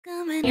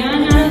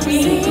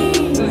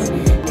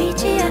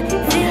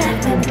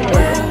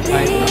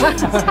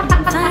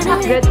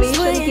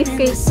Graduation gift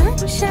cake.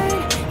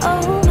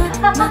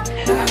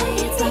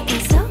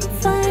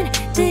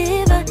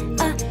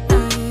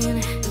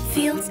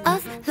 Fields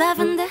of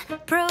lavender,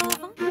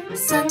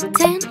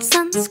 suntan,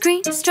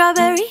 sunscreen,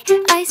 strawberry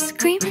ice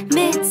cream,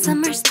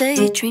 midsummer's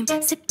daydream,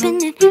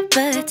 sipping in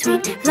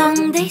between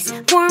long days,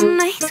 warm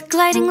nights,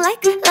 gliding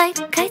like light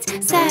kites,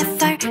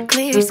 sapphire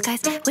clear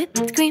skies,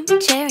 whipped cream,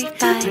 cherry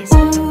pies.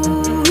 Ooh,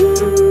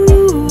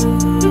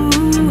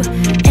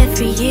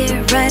 every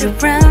year right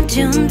around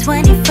June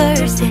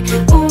 21st,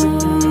 yeah. Ooh,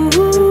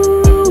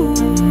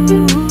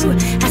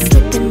 I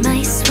slip in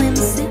my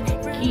swimsuit.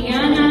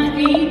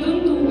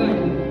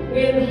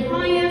 With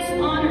highest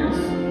honors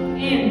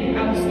and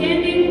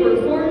outstanding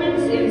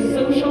performance in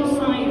social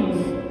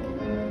science.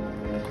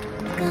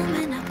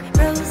 Coming up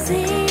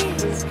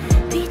roses,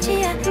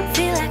 peachy, I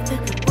feel like the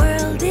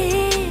world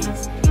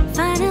is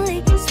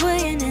finally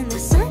swaying in the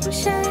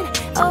sunshine.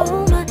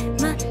 Oh my,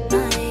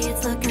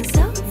 it's looking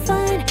so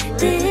fine.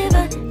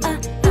 Divine,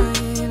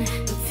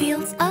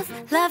 fields of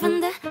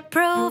lavender,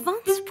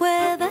 Provence,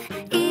 where the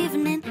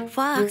evening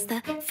walks,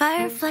 the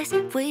fireflies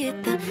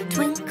with the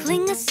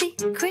twinkling of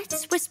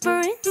secrets,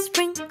 whispering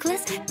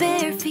sprinklers,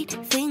 bare feet,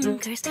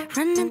 fingers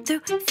running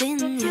through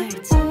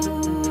vineyards.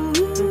 Ooh,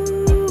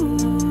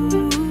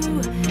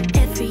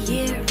 every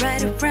year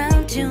right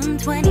around June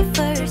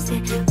 21st,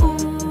 yeah. Ooh,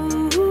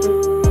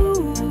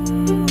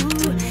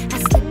 I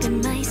slip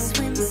in my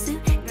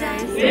swimsuit.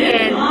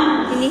 And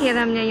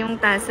hinihiram niya yung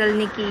tassel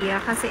ni Kia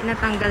kasi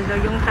natanggal daw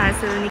yung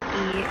tassel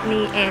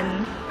ni N.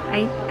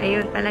 Ay,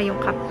 ayun pala yung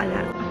cup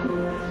pala.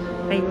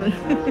 Ayun.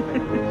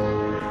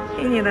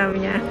 Hiniram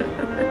niya.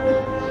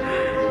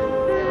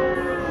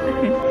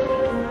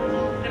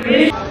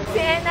 Si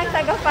N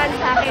nagtagapan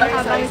sa akin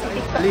habang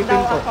TikTok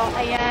daw ako.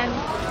 Ayan.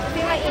 Kasi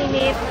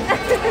mainit.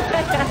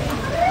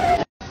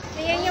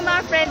 Ayan yung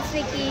mga friends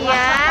ni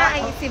Kia.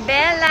 Ay, si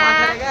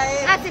Bella.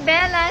 Si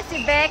Bella, si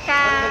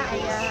Becca.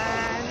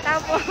 Ayan.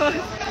 Tapos,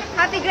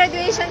 happy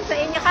graduation sa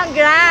inyo.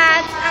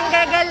 Congrats! Ang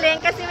gagaling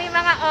kasi may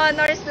mga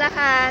honors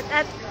lahat.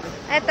 At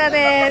eto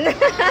rin.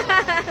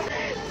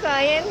 So,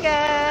 ayan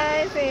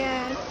guys.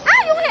 Ayan.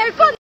 Yung hair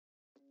ko!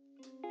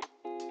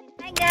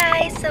 Hi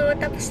guys! So,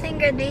 tapos na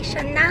yung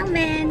graduation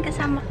namin.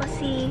 Kasama ko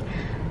si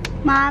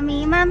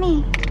Mami.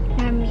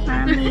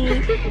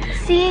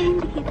 Si,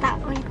 hindi kita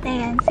ko ito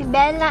yan. Si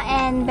Bella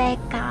and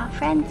Becca.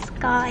 Friends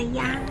ko.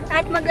 Ayan.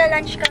 At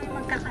magla-lunch kami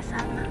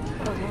magkakasama.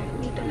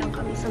 Dito lang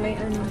kami sa may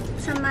ano.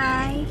 Sa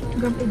may...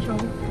 Grumpy Joe.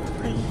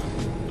 Okay.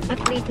 At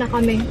late na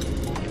kami.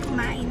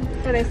 Kumain.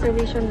 Sa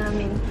reservation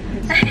namin.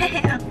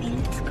 Okay,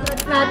 let's go.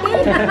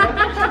 Natin?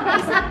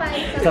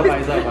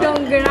 Sabay.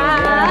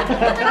 Congrats!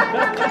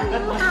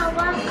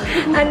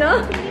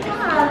 Ano?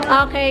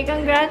 Okay,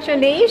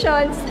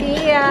 congratulations,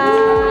 Kia!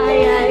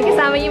 Ayan,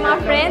 kasama yung mga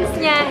friends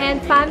niya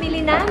and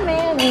family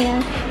namin.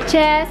 Ayan.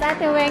 Chess,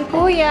 Ate Weng,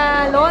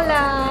 Kuya,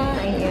 Lola.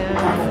 Ayan.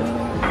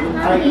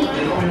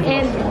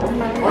 And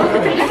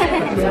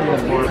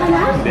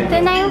ito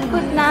na yung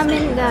food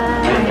namin,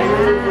 guys.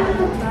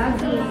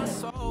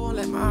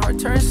 Let my heart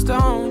turn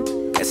stone.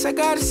 Guess I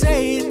gotta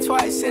say it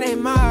twice, it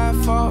ain't my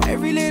fault.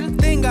 Every little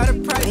thing got a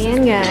price.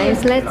 ayan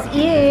guys, let's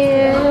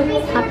eat!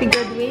 Happy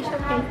graduation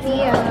kay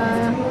Kia!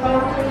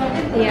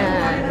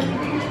 Ayan.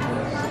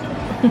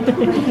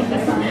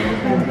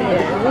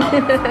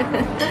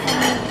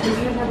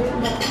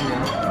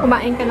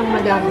 Kumain ka ng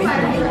madami.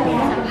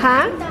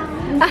 Ha?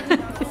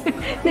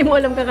 Hindi mo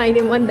alam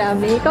kakainin mo ang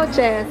dami. Ikaw,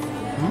 Chess.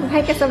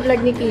 Hi ka sa vlog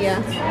ni Kia.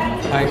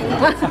 Hi.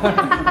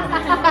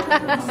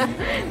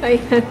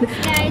 Ayan.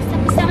 Guys,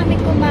 tapos na kami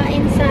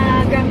kumain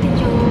sa Grumpy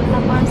Joe.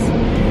 Tapos,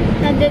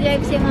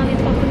 na-derive si mami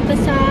papunta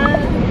sa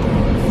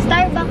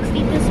Starbucks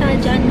dito sa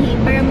John Hay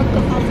para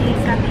magka-coffee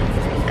kami.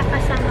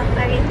 Kakasama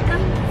pa rin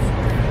kami.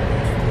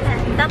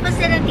 Tapos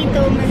sila dito,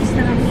 umalis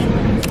na kami.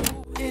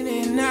 In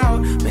and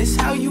out, miss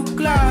how you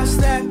gloss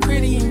that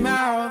pretty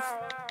mouth.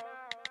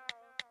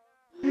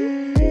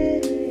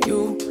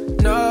 You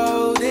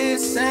know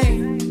this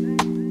ain't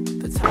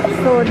the time.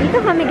 So, dito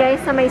kami guys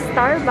sa may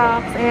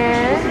Starbucks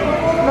and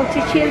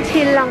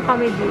mag-chill-chill lang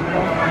kami dito.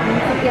 Ang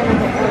sakyan na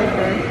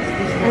mag-order.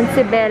 And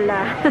si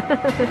Bella.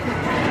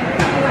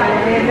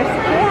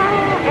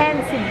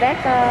 And si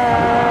Becca.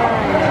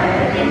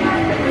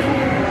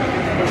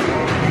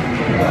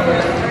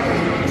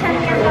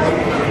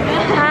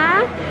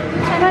 Ha?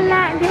 Wala,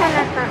 hindi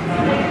halata.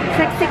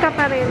 Sexy ka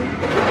pa rin.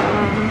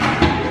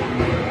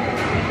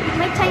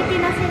 May chai tea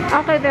na sila.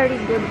 Okay, very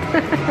good.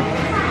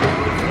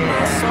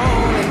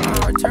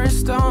 Turn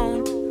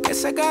stone.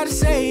 Guess I gotta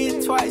say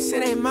it twice,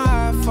 it ain't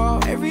my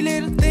fault. Every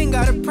little thing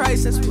got a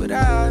price, that's what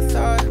I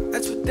thought.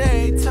 That's what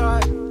they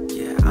taught.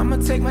 Yeah,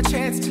 I'ma take my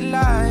chance till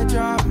I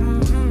drop.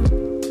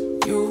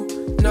 You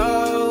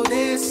know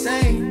this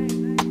ain't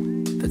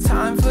the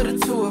time for the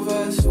two of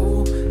us.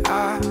 Ooh,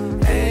 I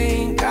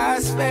ain't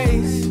got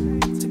space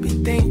to be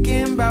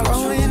thinking about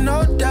rolling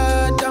no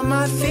dud. Am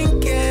I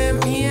thinking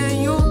me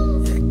and you?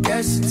 Yeah,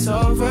 guess it's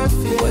over.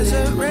 It was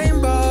a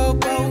rainbow,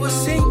 but we're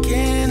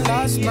sinking.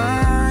 Lost lost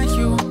my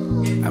you,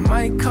 I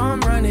might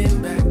come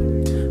running back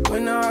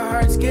when our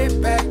hearts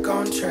get back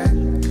on track.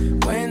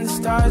 When the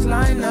stars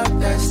line up,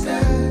 that's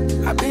that.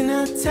 I've been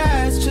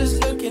attached,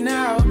 just looking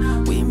out.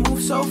 We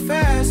move so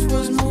fast,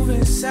 was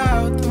moving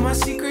south. My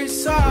secret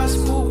sauce,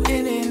 move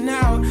in and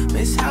out.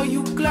 Miss how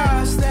you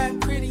gloss that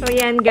pretty. So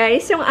yan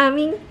guys, yung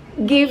aming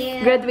gift,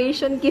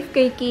 graduation gift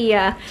kay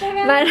Kia.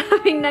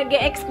 Maraming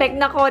nag-expect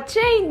na kotse.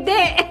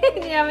 Hindi.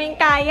 Hindi namin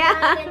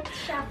kaya.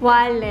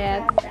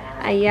 Wallet.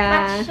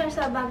 Ayan. Match siya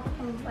sa bag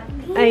kong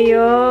pati.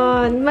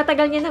 Ayun.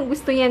 Matagal niya nang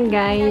gusto yan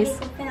guys.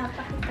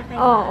 Pinapakita kayo.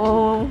 Oo.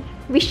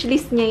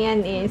 Wishlist niya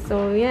yan eh.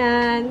 So,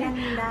 yan.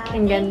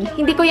 Ang ganda.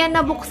 Hindi ko yan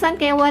nabuksan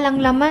kaya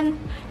walang laman.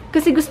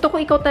 Kasi gusto ko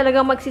ikaw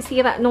talaga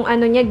magsisira nung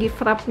ano niya,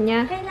 gift wrap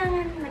niya.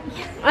 Kailangan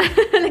lagyan.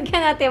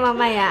 Lagyan natin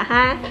mamaya,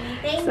 ha?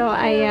 So,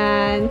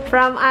 ayan.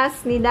 From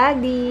us ni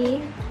Daddy.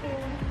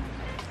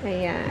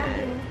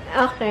 Ayan.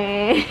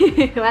 Okay.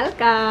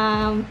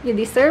 Welcome. You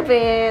deserve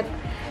it.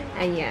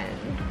 Ayan.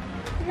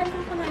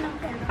 Ilagyan ko na ng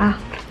pera. Ah,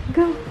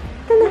 go.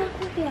 Ito na.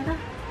 Pera.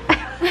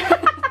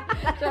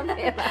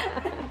 Pera.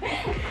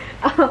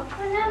 Oh.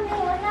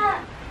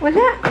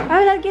 Wala.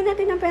 Lagyan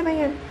natin ng pera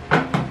yan.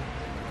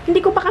 Hindi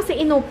ko pa kasi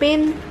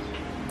inopen.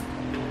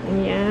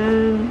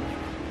 Ayan.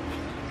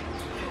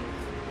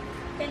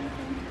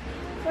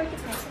 40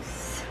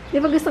 pesos. Di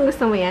ba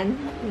gustong-gusto mo yan?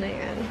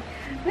 Ayan.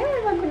 May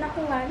bago na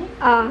ko nga.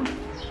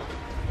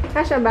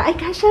 Kasha ba? Ay,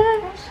 kasha!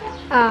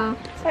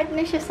 Part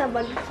na siya sa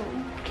bag ko.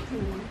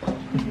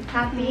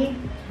 Happy?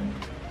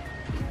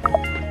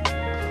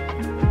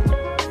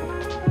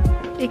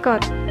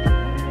 Ikot.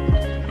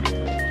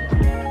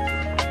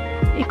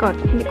 Ikot.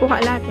 Hindi ko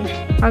kaalat eh.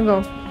 Pago.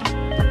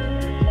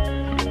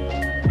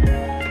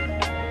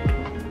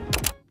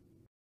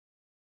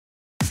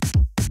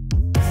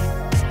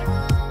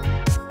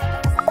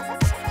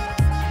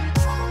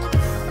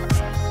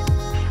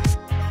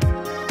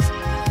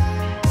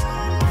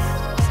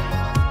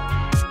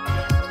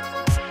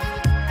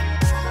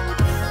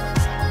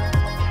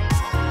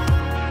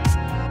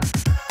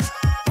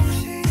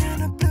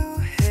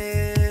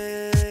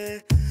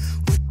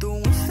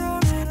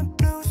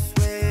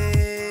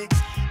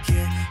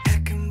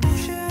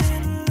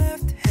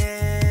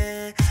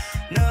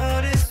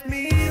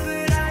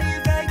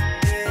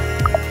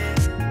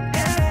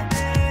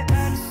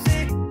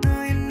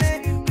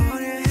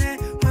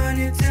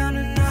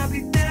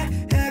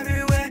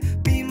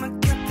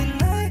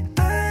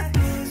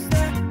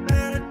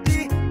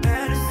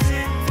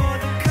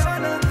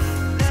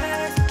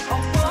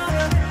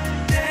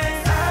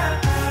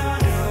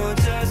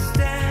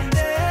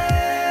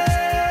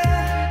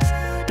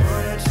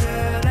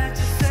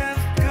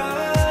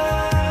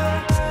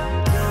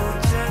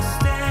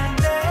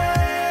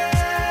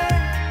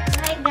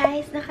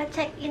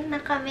 Naka-check-in na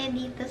kami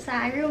dito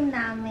sa room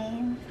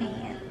namin.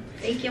 Ayan.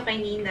 Thank you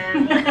kay Nina.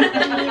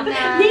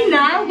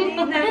 Nina,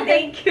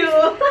 thank you.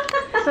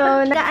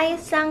 So,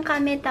 nag-aayos lang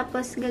kami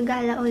tapos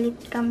gagala ulit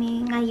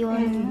kami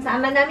ngayon.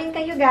 Sama namin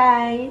kayo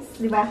guys.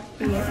 Diba?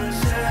 Yes.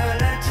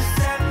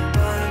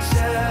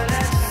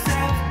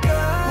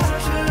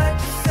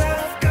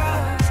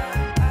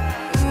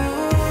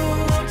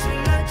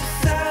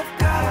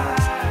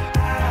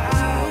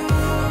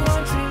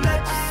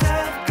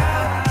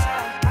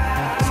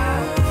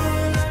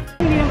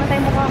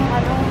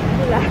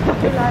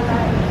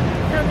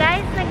 So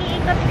guys,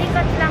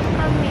 nag-iikot-ikot lang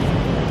kami.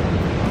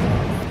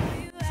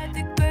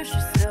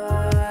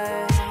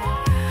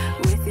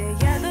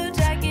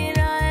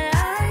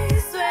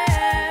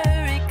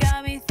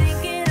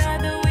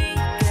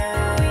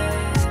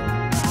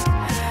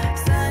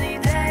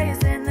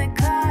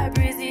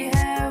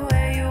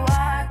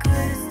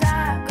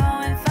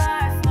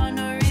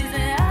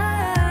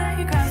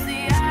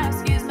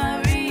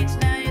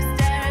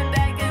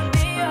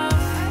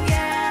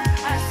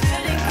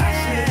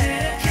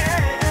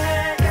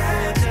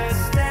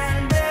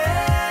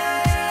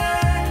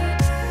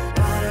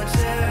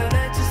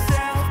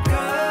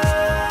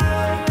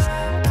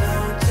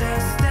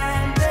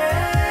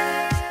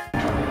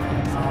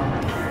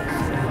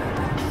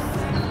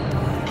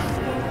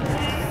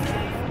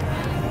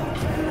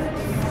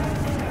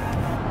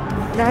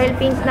 Dahil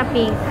pink na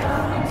pink.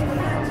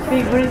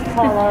 Favorite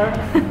color.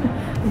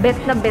 Bet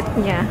na bet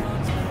niya.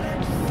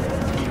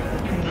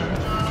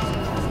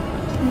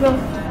 Go.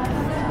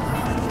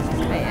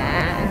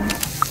 Ayan.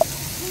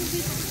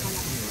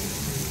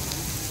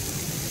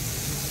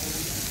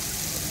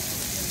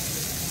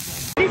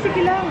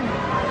 Sige lang.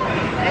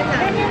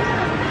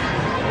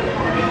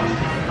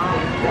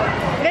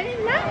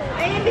 Ganyan lang.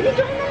 Ay,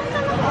 binidyo ko na lang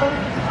sama ko.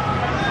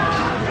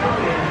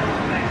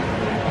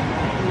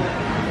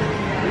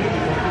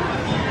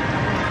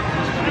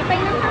 Okay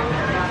na lang.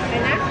 Okay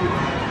na?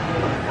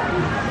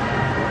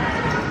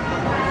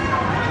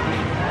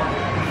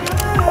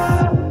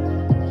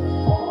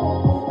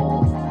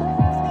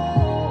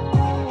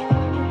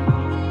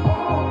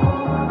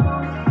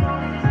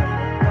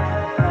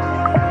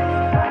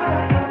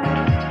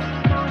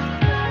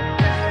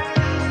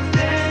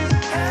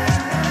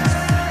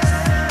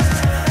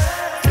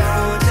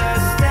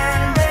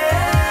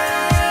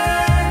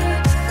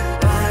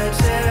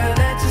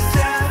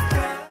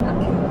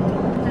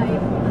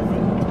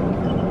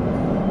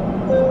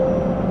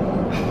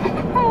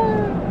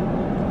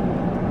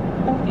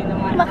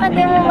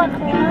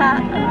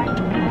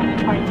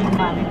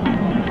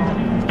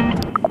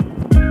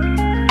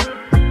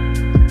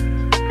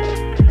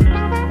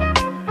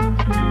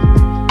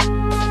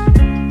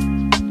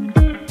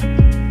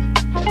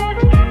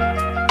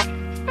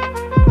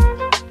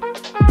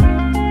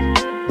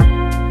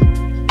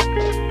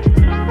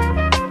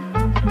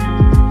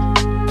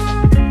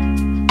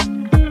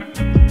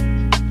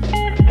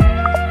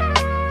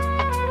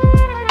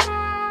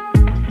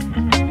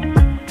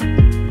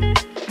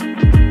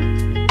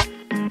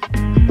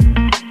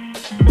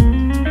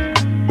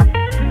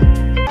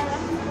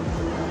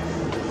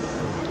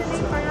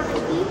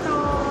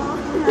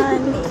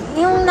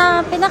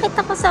 na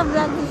pinakita ko sa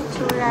vlog ni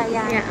Chura.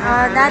 Yan.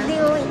 Yeah.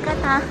 Daddy, uwi ka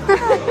na.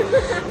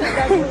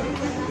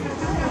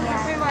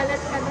 May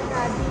wallet ka na,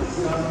 Daddy.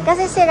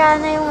 Kasi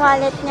sira na yung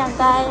wallet niya,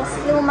 guys.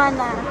 Luma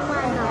na.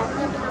 Ayan.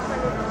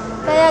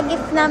 Kaya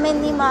gift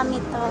namin ni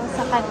Mami to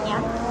sa kanya.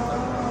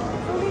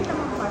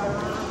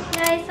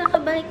 Guys,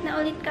 nakabalik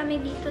na ulit kami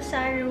dito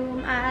sa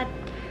room at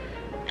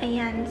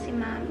ayan si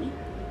Mami.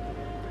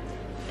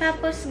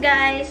 Tapos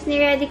guys,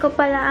 niready ko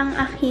pala ang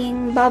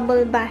aking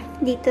bubble bath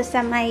dito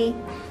sa may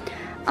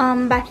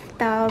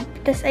bathtub.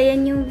 Tapos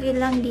ayan yung view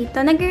lang dito.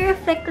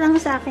 Nag-reflect lang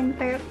sa akin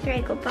pero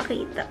try ko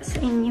pakita sa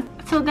inyo.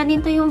 So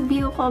ganito yung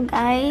view ko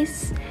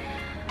guys.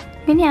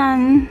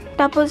 Ganyan.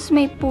 Tapos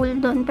may pool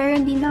doon pero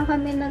hindi na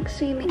kami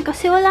nag-swimming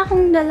kasi wala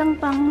akong dalang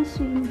pang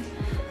swim.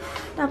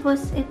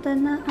 Tapos ito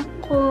na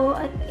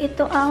ako at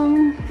ito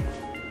ang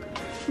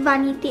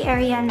vanity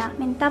area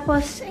namin.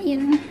 Tapos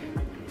yun,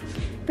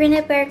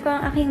 prepare ko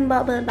ang aking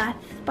bubble bath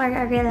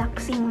para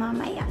relaxing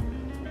mamaya.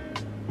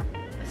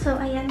 So,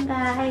 ayan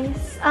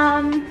guys.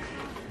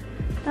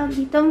 Tawag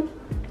dito.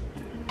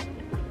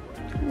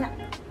 Wala.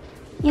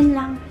 Yun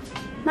lang.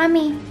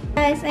 Mami.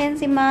 Guys, ayan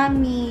si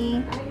Mami.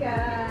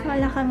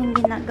 Wala kaming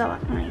ginagawa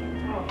ngayon.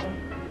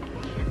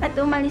 At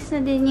umalis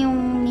na din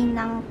yung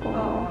ninang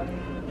ko.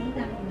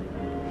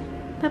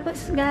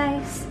 Tapos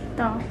guys,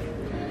 ito.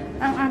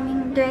 Ang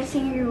aming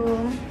dressing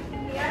room.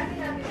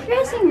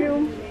 Dressing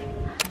room.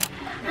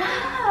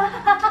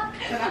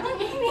 Ang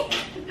init.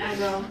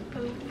 Ano?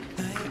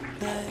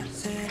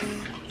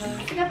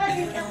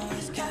 Kapatid ako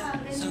sa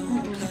amin.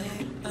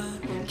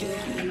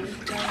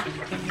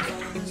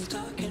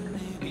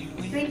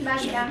 Wait,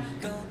 bag lang.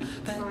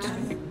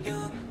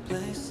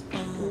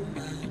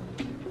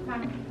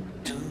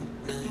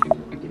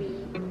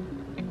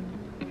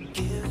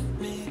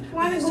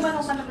 Wala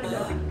gumano ka na ba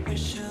doon?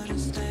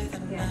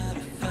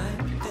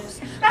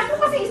 Tapos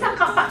kasi isang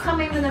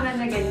kamay mo naman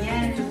na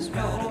ganyan.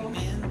 Oo.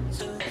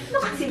 Ano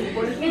kasi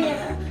ball? Ganyan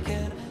ah.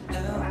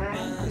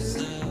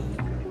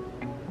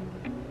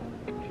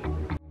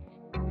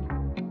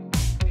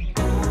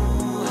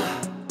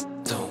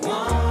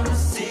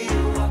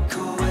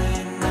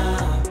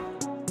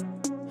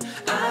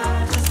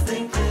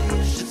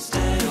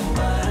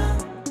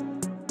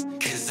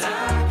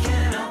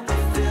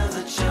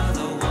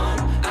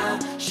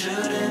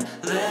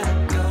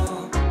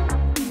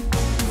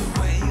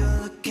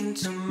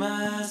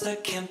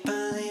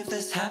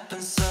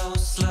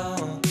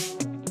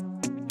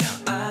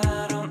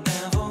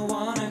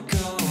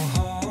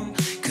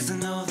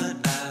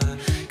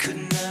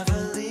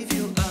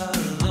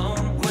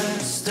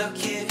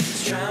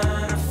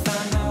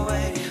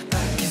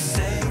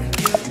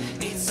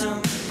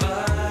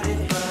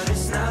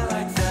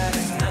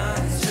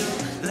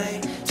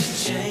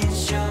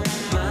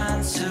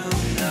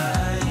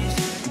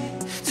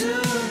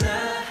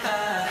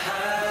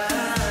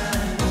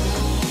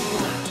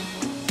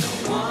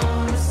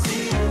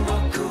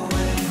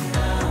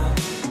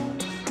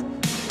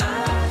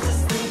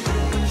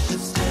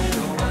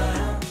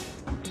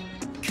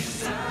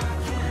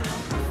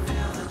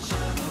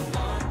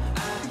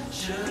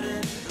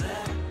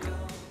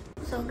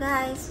 So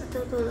guys,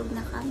 tutulog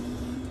na kami.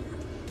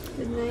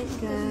 Good night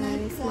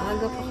guys.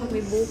 Maaga pa kami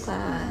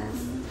bukas.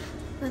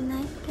 Good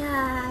night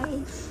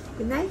guys.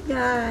 Good night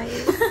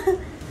guys.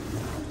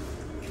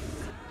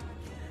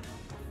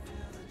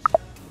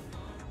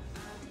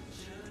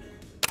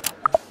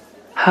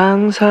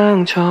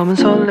 항상 처음은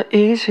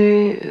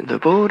설레이지 널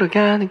보러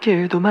가는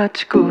길도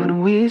마치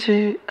구름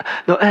위지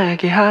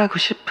너에게 하고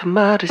싶은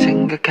말을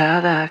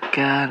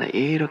생각하다가 나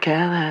이렇게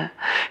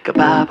내가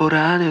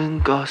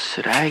바보라는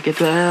것을 알게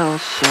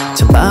되었어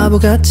참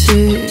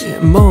바보같이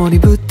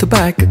머리부터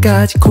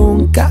발끝까지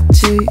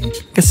콩깍지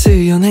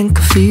가스연한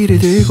커피를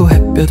들고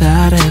햇볕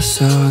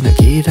아래서 널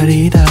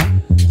기다리다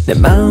내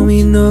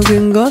마음이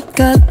녹은 것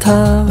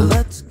같아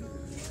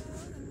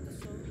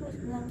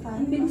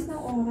Ang bilis ng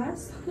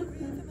oras.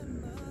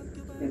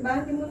 Diba?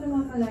 Hindi mo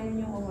naman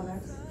kalayan yung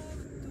oras.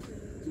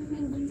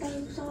 Nandun tayo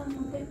sa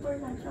paper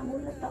lunch.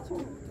 Nagulat ako.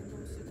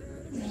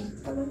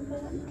 Talon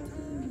pala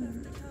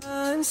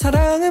na.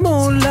 사랑을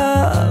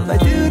몰라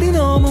말들이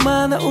너무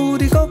많아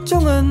우리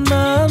걱정은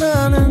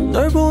많아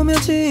널 보며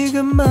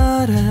지금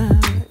말해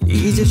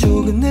이제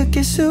조금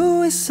느낄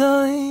수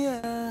있어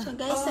So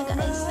guys,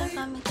 nag-ayos na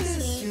kami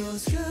kasi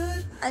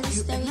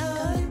alis na rin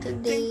kami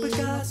today.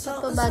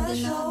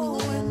 Magpapabagin na kami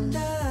ngayon.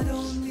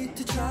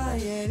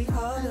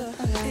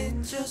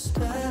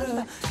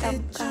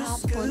 Bathtub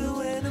kahapon.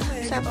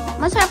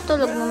 Masarap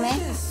tulog mo, me?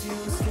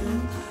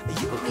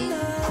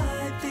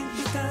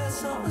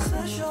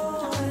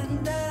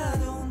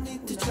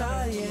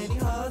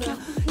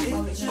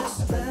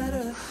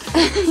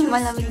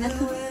 Malamig na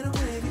to.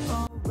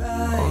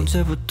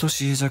 언제부터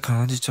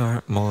시작한지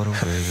잘 모르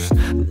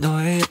baby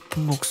너의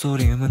예쁜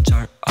목소리만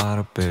잘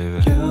알아 baby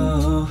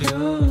너의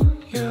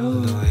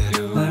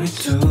말이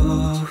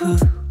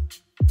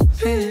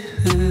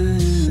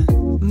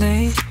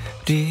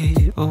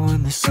내일이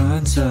when the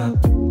sun's up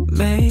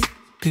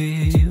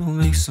maybe we'll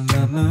make some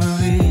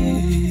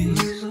memories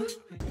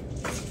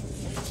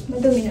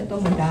dumi na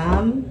to,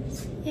 madam.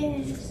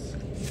 Yes.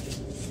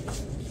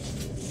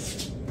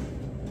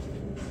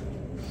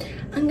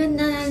 Ang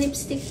ganda na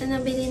lipstick na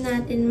nabili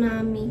natin,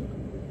 Mami.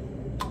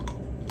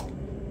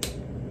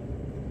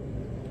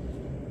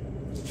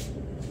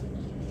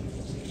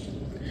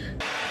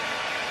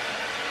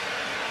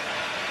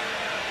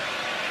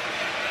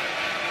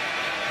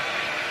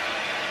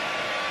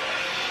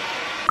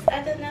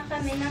 Ato na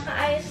kami,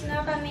 nakaayos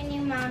na kami ni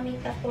Mami,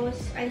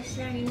 tapos ayos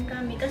na rin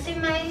kami. Kasi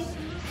may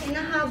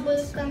hinahabol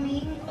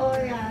kaming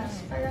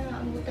oras para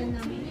maabutan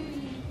namin.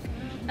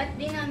 At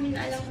di namin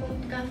alam kung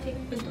traffic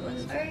pa doon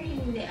or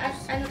hindi. At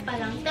ano pa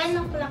lang, 10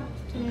 o'clock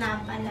na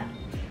pala.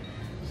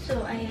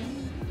 So, ayan.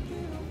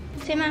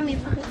 Si Mami,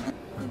 pakita.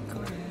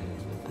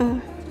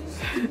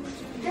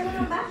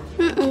 Gano'n ba?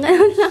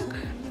 Ganun lang.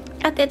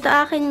 At ito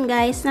akin,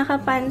 guys,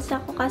 nakapants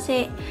ako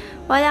kasi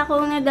wala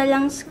akong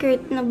nadalang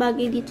skirt na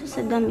bagay dito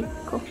sa damit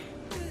ko.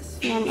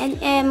 Yan.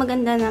 And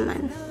maganda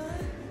naman.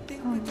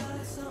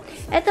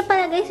 Ito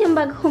pala, guys, yung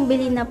bago kong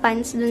bili na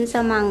pants dun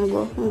sa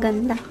Mango. Ang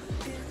ganda.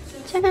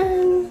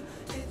 Tcharan!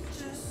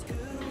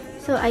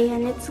 So,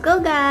 ayan. Let's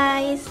go,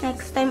 guys.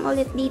 Next time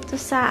ulit dito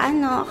sa,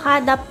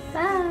 okada.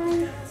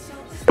 Bye!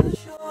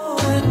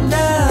 And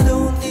I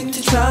don't need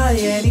to try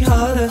any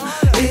harder.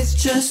 It's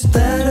just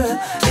better.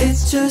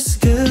 It's just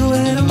good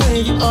when I'm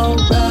with you,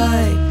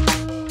 alright.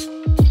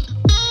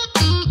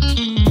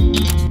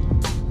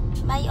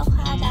 Bye,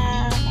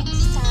 Okada.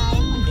 Next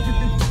time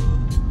again.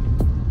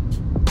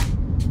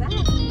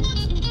 Bye!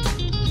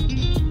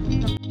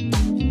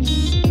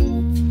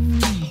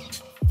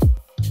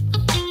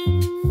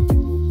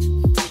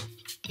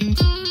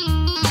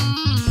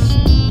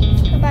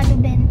 Kabado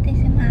 20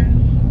 si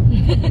Mami.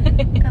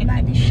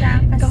 Kabado siya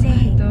kasi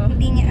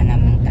hindi niya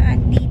alam ang daan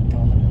dito.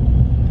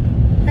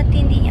 At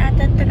hindi niya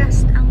ata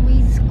trust ang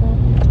ways ko.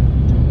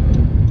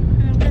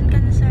 Nandun ka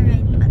na sa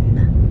right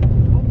banda.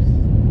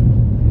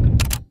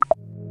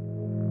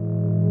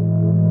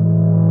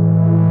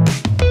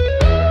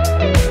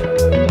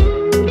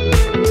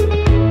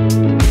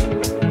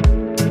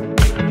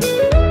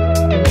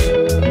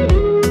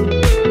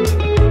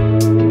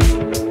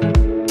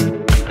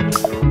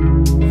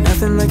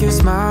 Nothing like your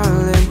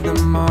smile in the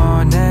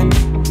morning,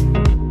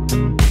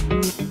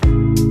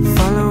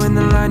 following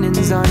the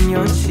linings on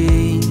your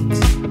cheek.